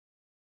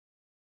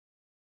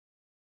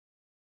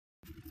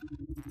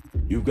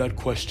You've got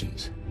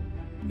questions.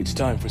 It's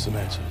time for some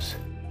answers.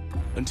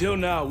 Until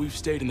now, we've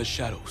stayed in the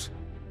shadows.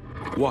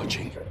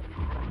 Watching.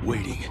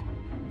 Waiting.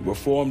 We were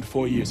formed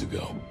 4 years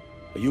ago.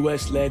 A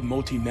US-led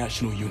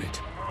multinational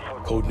unit.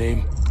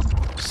 Codename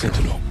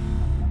Sentinel.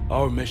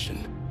 Our mission,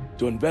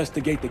 to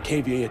investigate the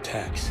KVA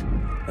attacks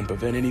and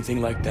prevent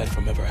anything like that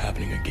from ever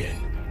happening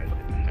again.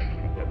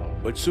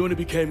 But soon it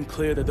became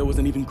clear that there was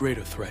an even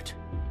greater threat.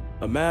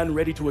 A man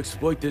ready to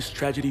exploit this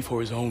tragedy for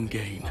his own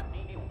gain.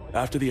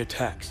 After the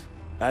attacks,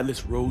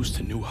 Atlas rose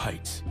to new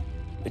heights.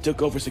 It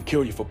took over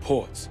security for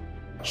ports,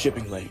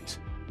 shipping lanes,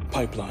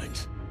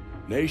 pipelines.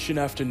 Nation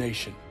after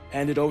nation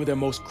handed over their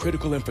most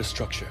critical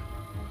infrastructure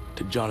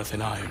to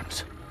Jonathan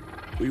Irons.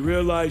 We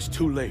realized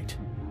too late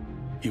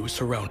he was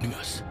surrounding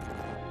us.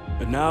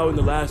 But now in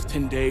the last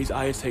 10 days,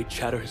 ISA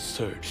chatter has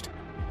surged.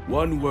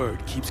 One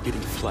word keeps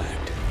getting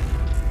flagged.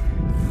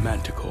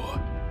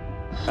 Manticore.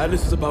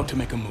 Atlas is about to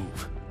make a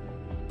move,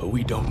 but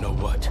we don't know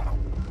what.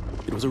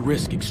 It was a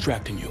risk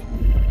extracting you,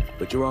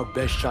 but you're our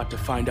best shot to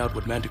find out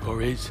what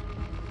Manticore is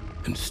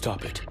and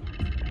stop it.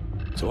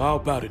 So how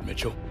about it,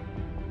 Mitchell?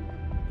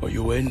 Are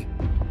you in?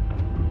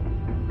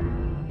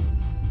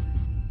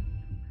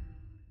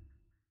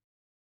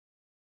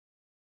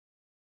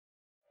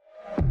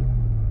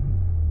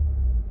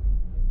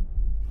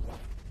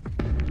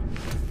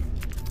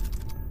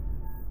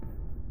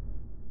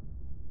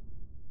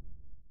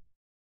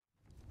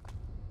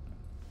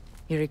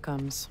 Here he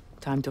comes.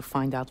 Time to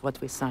find out what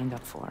we signed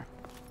up for.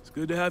 It's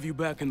good to have you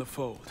back in the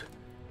fold.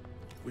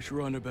 Wish we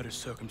were under better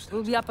circumstances.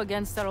 We'll be up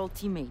against our old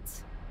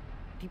teammates.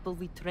 People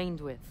we trained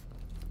with.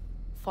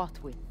 Fought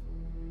with.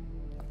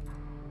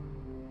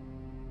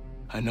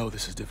 I know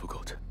this is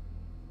difficult,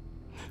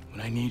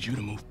 but I need you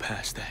to move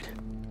past that.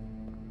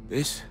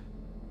 This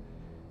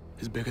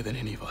is bigger than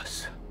any of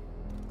us.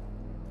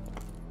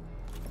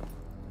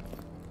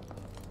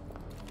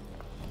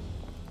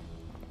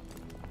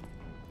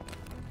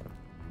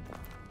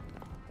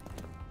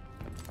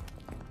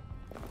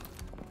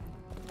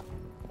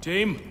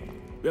 Team,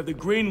 we have the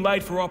green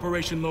light for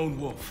Operation Lone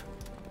Wolf.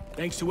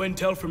 Thanks to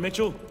intel from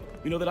Mitchell,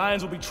 we know that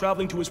Irons will be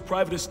traveling to his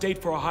private estate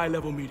for a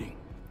high-level meeting.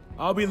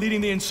 I'll be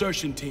leading the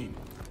insertion team,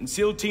 and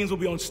SEAL teams will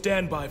be on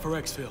standby for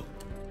exfil.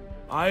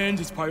 Irons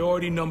is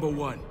priority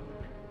 #1.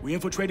 We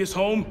infiltrate his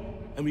home,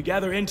 and we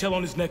gather intel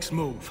on his next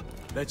move.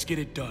 Let's get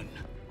it done.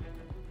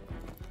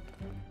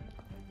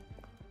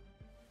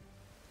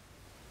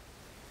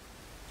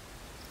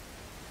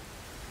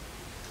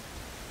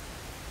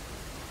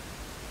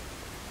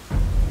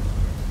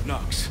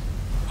 Knox,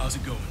 how's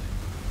it going?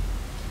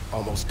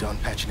 Almost done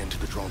patching into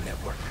the drone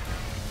network.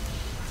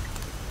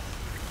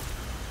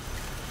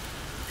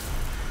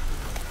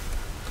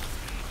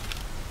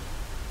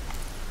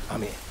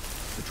 I'm in.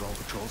 The drone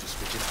patrols are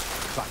switching out.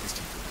 Clock is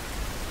ticking.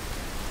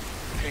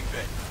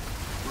 Kingpin,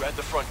 we're at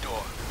the front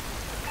door.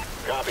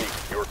 Copy.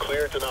 You're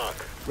clear to knock.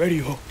 Ready,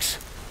 hooks.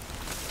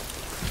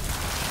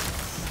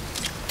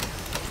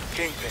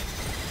 Kingpin,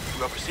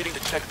 we are proceeding to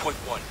checkpoint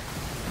 1.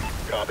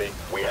 Copy.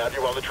 We have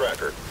you on the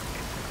tracker.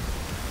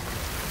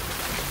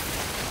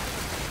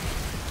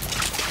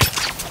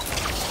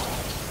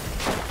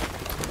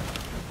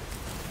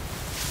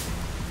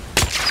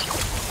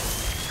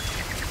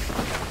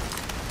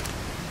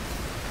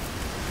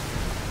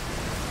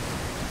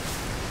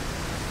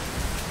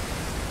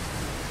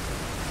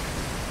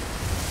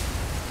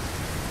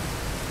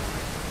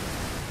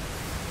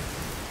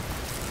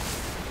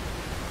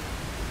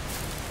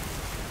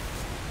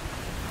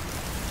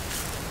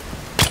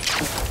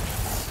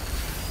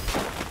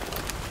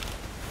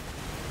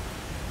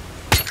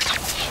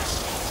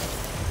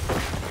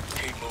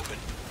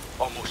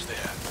 Almost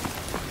there.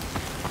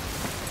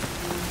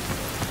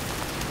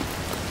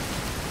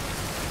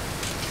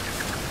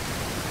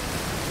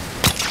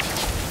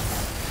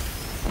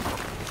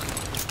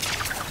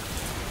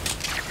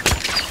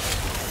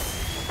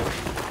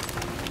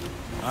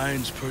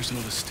 Irons'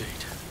 personal estate.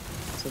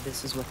 So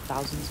this is what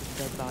thousands of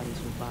dead bodies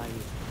will buy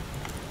you.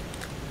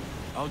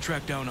 I'll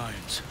track down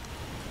Irons.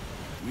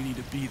 We need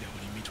to be there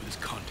when he meets with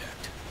his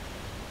contact.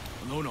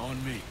 Alone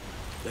on me.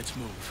 Let's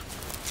move.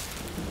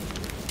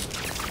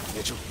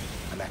 Mitchell,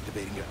 I'm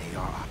activating your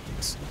AR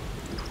optics.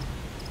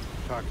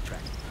 Target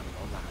tracking coming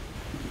online.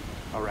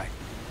 All right,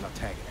 now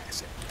tag an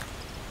asset.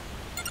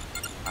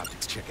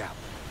 Optics check out.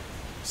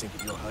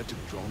 Syncing your HUD to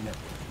the drone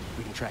network.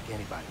 We can track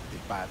anybody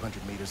within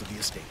 500 meters of the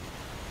estate.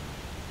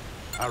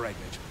 All right,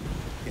 Mitchell.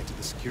 Get to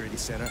the security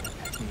center and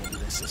patch me into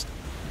their system.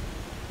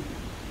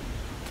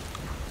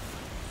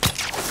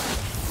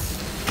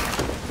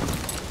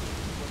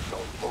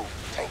 Don't move.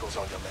 Tangle's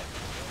on your left.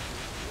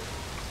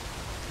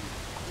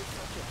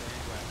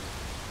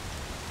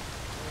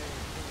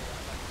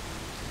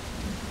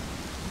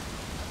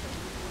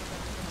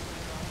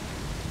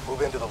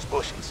 Move into those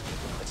bushes.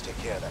 Let's take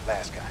care of that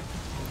last guy.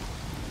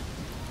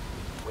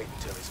 Wait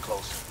until he's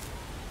close.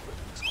 We'll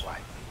do this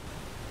quietly.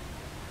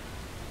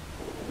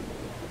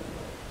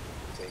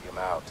 Take him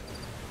out.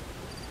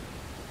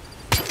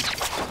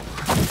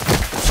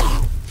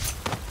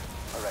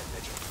 All right,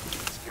 Mitchell.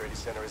 The security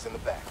center is in the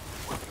back.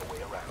 Work your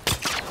way around.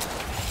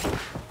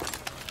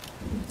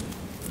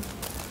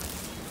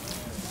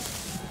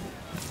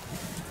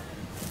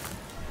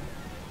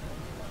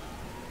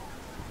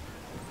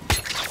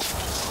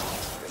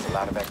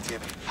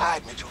 Thanksgiving.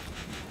 Hide, Mitchell.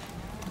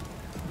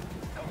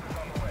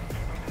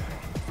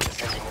 They're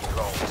sending in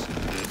drones.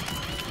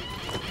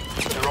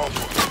 They're on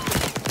to us.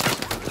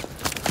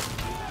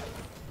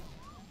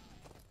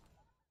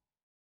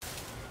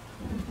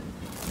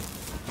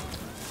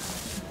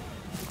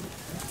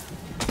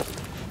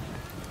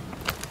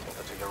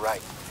 Go to your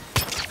right.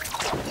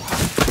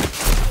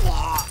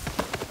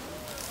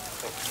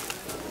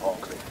 All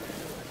clear.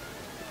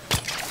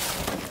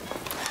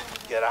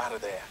 Get out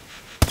of there.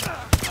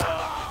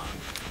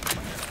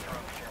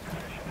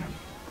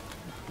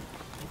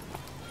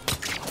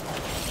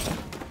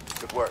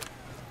 Good work.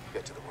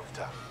 Get to the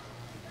rooftop.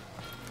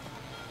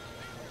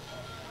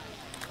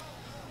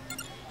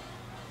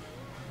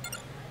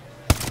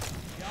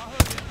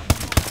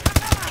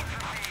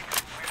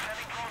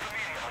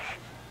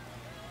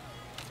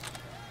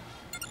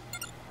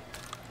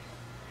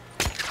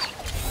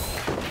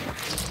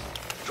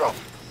 Drone.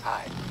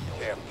 Hide.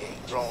 Clear the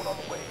gate. Drone on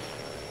the way.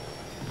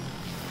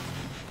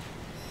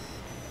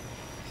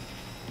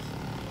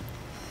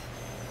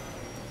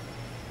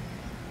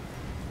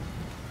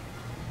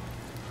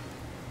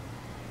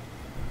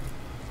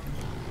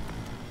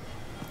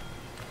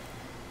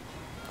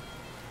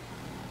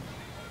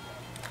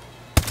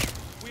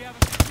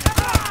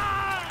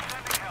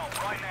 Sending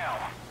help right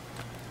now.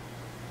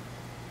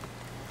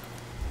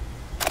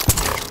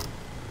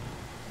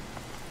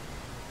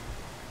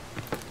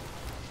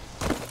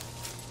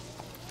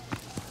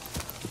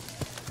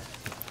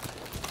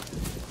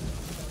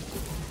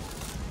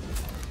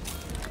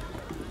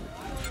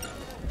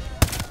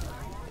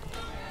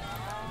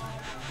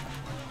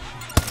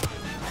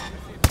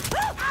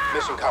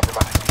 Mission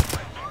compromised.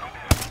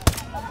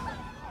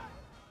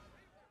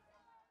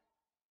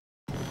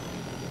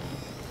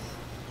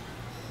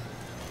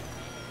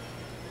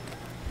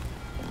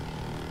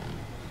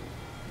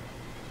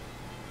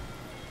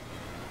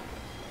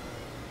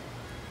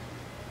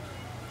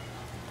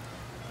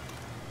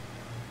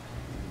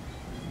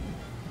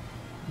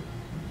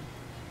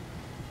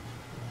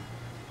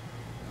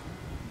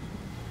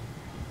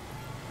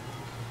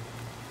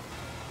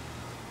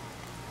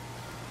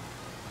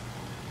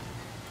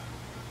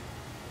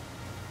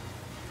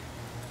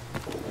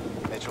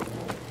 Mitchell,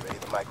 ready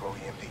the micro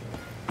EMP.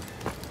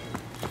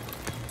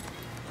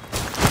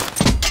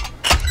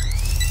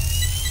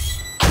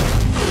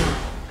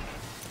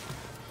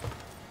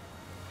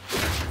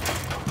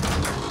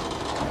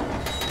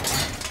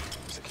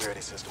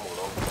 Security system will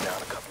only be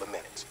down a couple of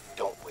minutes.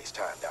 Don't waste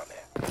time down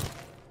there.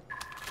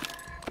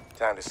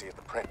 Time to see if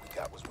the print we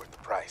got was worth the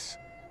price.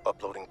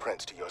 Uploading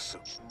prints to your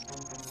suit.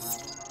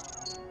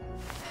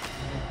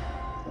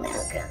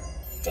 Welcome,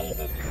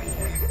 David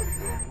Krieger.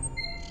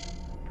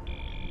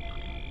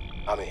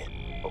 I'm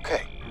in.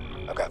 Okay.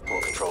 I've got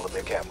full control of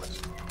their cameras.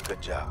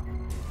 Good job.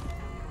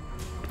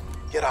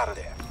 Get out of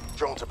there.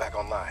 Drones are back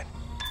online.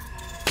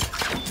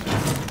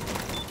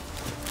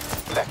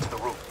 Back to the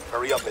roof.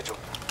 Hurry up, Mitchell.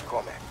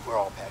 Cormac, we're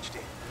all patched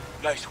in.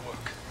 Nice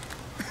work.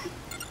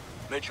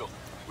 Mitchell,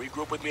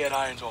 regroup with me at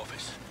Iron's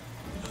office.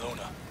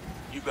 Ilona,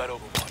 you got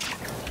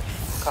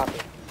Overwatch.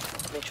 Copy.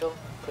 Mitchell,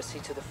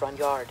 proceed to the front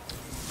yard.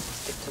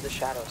 Stick to the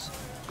shadows.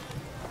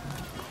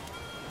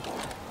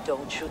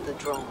 Don't shoot the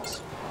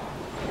drones.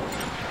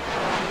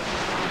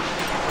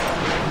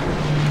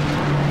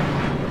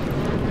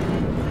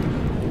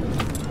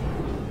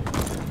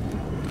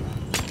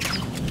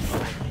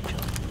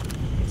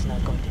 It's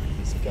not going to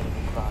be easy getting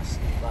across.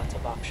 Lots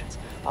of options.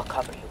 I'll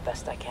cover you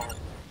best I can.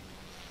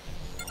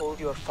 Hold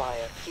your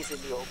fire. He's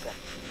in the open.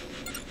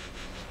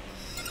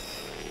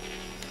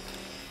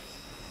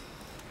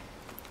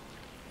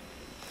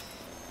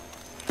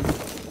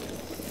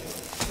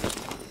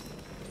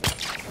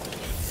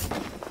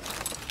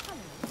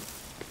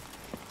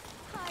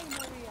 Hi,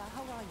 Maria.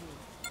 How are you?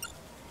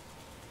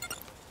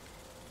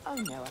 Oh,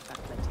 no, I've got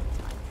plenty of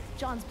time.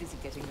 John's busy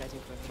getting ready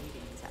for a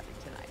meeting he's having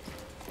tonight.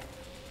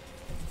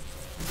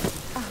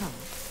 Uh-huh.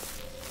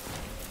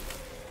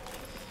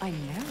 I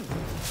know.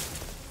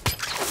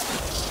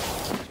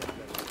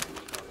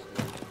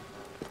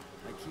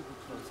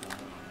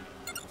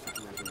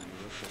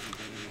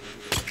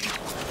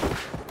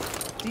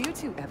 Do you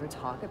two ever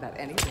talk about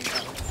anything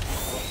else?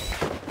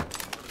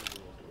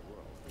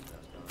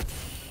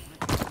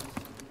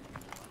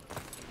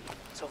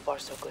 So far,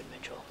 so good,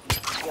 Mitchell.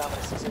 The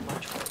office isn't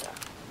much further.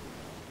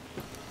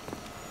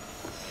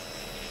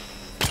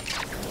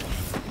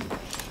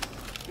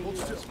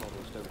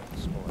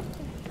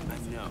 I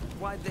know.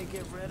 Why'd they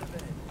get rid of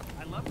it?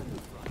 I love the new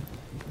front.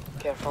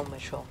 Careful,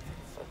 Mitchell.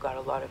 We've got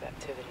a lot of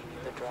activity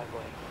near the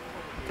driveway.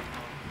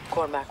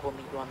 Cormac will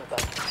meet you on the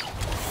bus.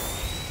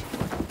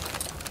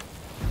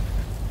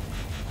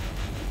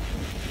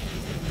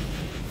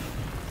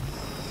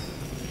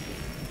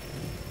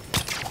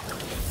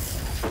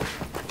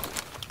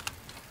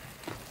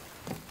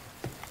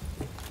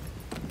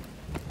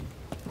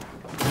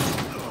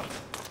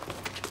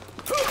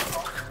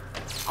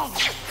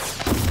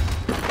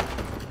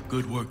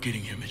 Good work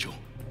getting here, Mitchell.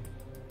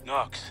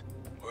 Knox,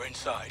 we're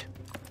inside.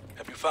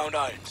 Have you found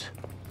Irons?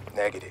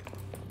 Negative.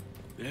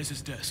 There's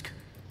his desk.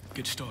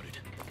 Get started.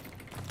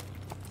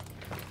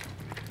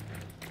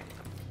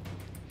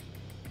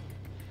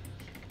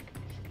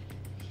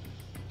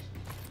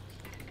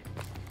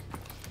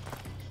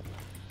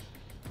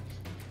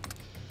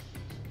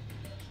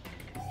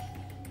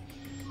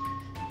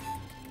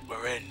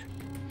 We're in.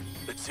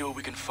 Let's see what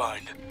we can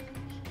find.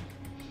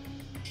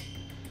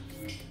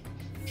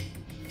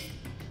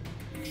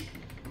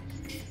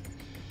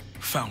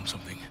 Found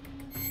something.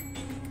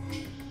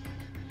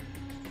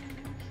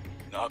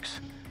 Knox,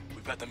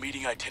 we've got the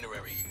meeting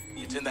itinerary.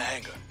 It's in the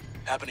hangar.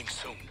 Happening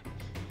soon.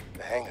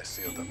 The hangar's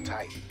sealed up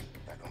tight.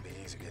 Not gonna be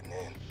easy getting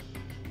in.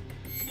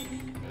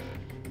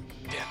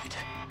 Damn it.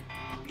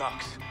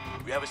 Knox,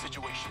 we have a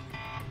situation.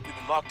 We've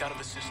been locked out of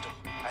the system.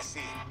 I see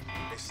it.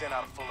 They sent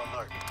out a full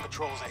alert.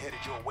 Patrols are headed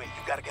your way. You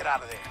gotta get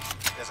out of there.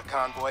 There's a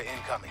convoy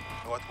incoming.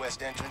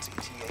 Northwest entrance,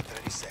 ETA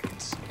 30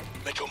 seconds.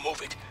 Mitchell,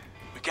 move it.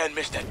 We can't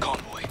miss that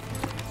convoy.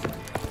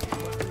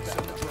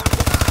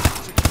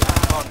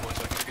 Convoys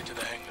are ticket to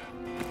the hangar.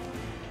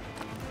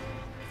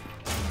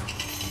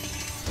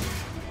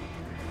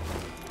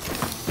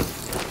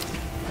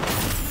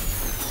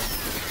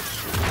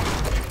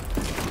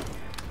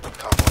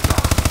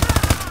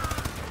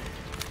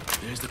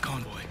 There's the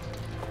convoy.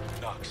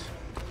 Knox,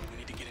 we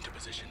need to get into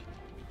position.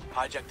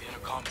 Hijack the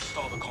intercom and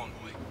stall the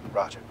convoy.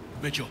 Roger.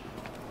 Mitchell,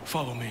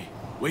 follow me.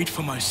 Wait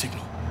for my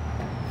signal.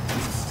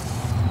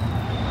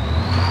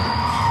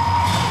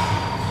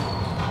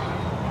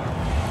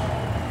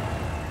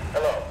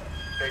 Hello.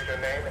 State your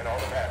name and all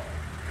the passengers.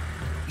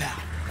 Now.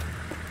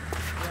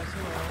 Yes,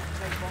 hello.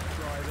 Takeoff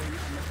driving,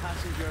 and the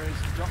passenger is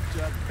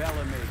Dr.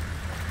 Bellamy.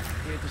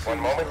 Here to see One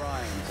moment. Mr.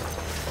 Irons.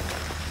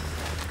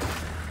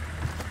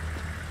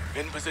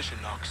 In position,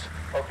 Knox.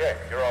 Okay,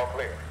 you're all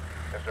clear.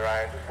 Mr.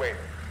 Irons is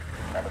waiting.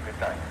 Have a good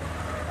night.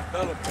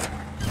 Bellamy.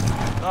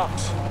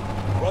 Knox,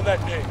 run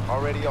that name.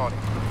 Already on it.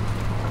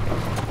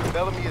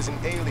 Bellamy is an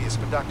alias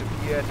for Dr.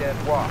 Pierre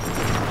Danbois.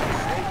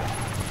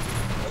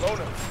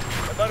 Alona,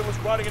 I thought it was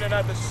rotting in and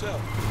out of the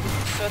cell.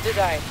 So did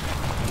I.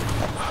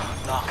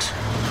 Knox,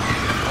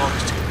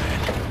 Knox to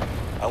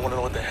man. I want to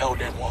know what the hell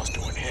Dan was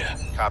doing here.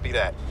 Copy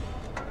that.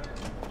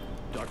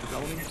 Dr.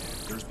 Bellamy,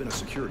 there's been a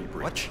security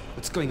breach.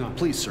 What's going on?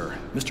 Please, sir.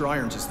 Mr.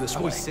 Irons is this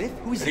way. Is it?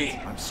 Who is it?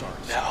 I'm sorry,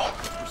 sir. Now.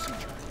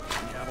 Procedure.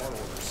 We have our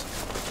orders.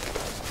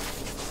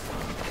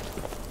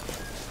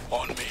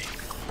 On me.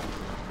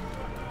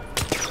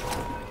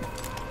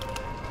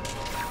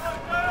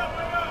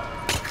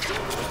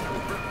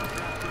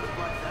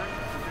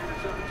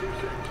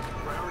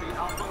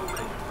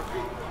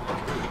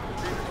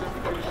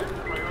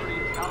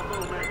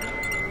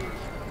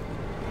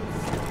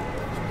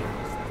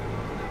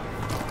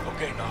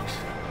 Okay, Knox.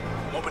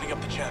 I'm opening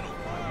up the channel.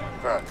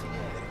 Front. To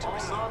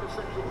receive.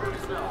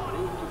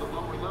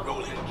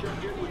 Rolling.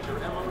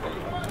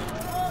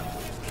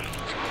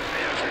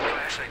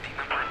 Class ID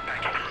number and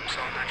packing rooms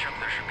all match up.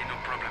 There should be no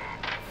problem.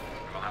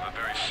 We'll have a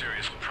very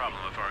serious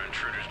problem if our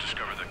intruders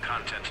discover the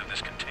contents of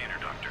this container,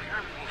 Doctor. We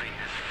are moving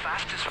as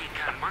fast as we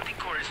can.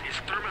 Manticore is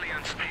thermally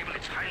unstable.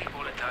 It's highly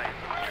volatile.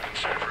 Your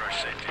concern for our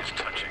safety is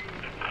touching.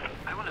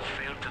 I will have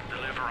failed to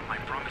deliver on my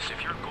promise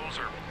if your goals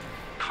are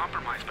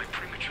compromised by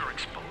premature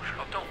exposure.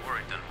 Oh, don't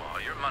worry,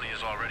 Denbois. Your money is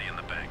already in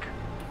the bank.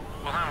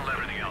 We'll handle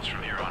everything else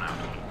from here on out.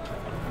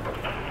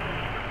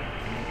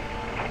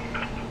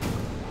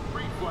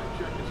 Pre-flight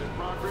check is in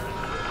progress.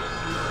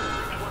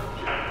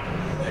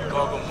 That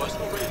cargo must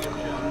be ready to go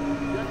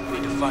on.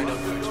 Need to find out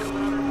where it's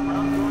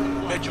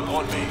going. Mitchell,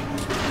 on me.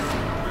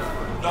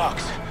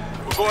 Knox,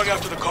 we're going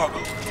after the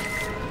cargo.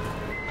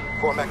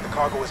 Cormac, the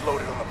cargo is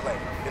loaded on the plane.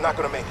 You're not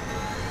gonna make it.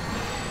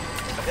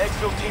 An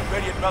exfil team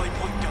ready at Rally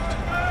Point Delta.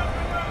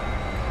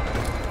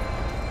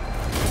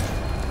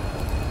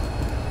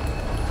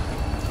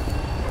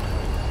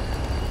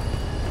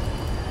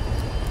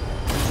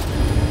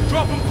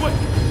 Drop him quick!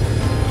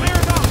 Clear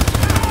him out!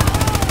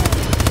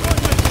 Run,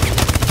 Mitchell!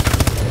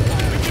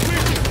 We can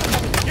reach him!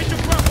 Get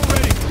your grapple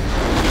ready!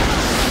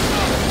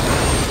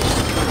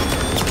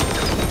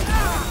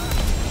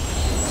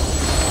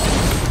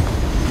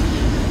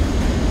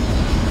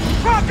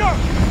 Rocker!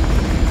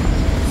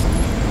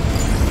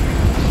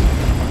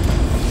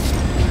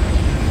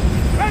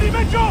 Ready,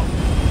 Mitchell!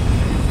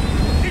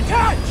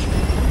 Detach!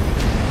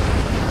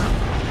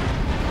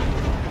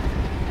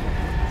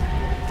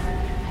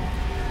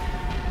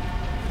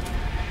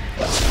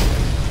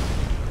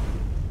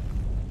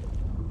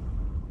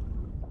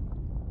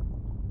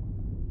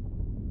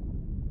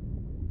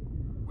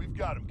 We've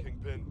got him,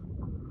 Kingpin.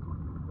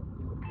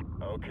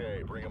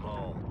 Okay, bring him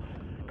home.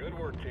 Good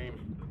work,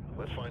 team.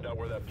 Let's find out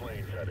where that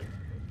plane's heading.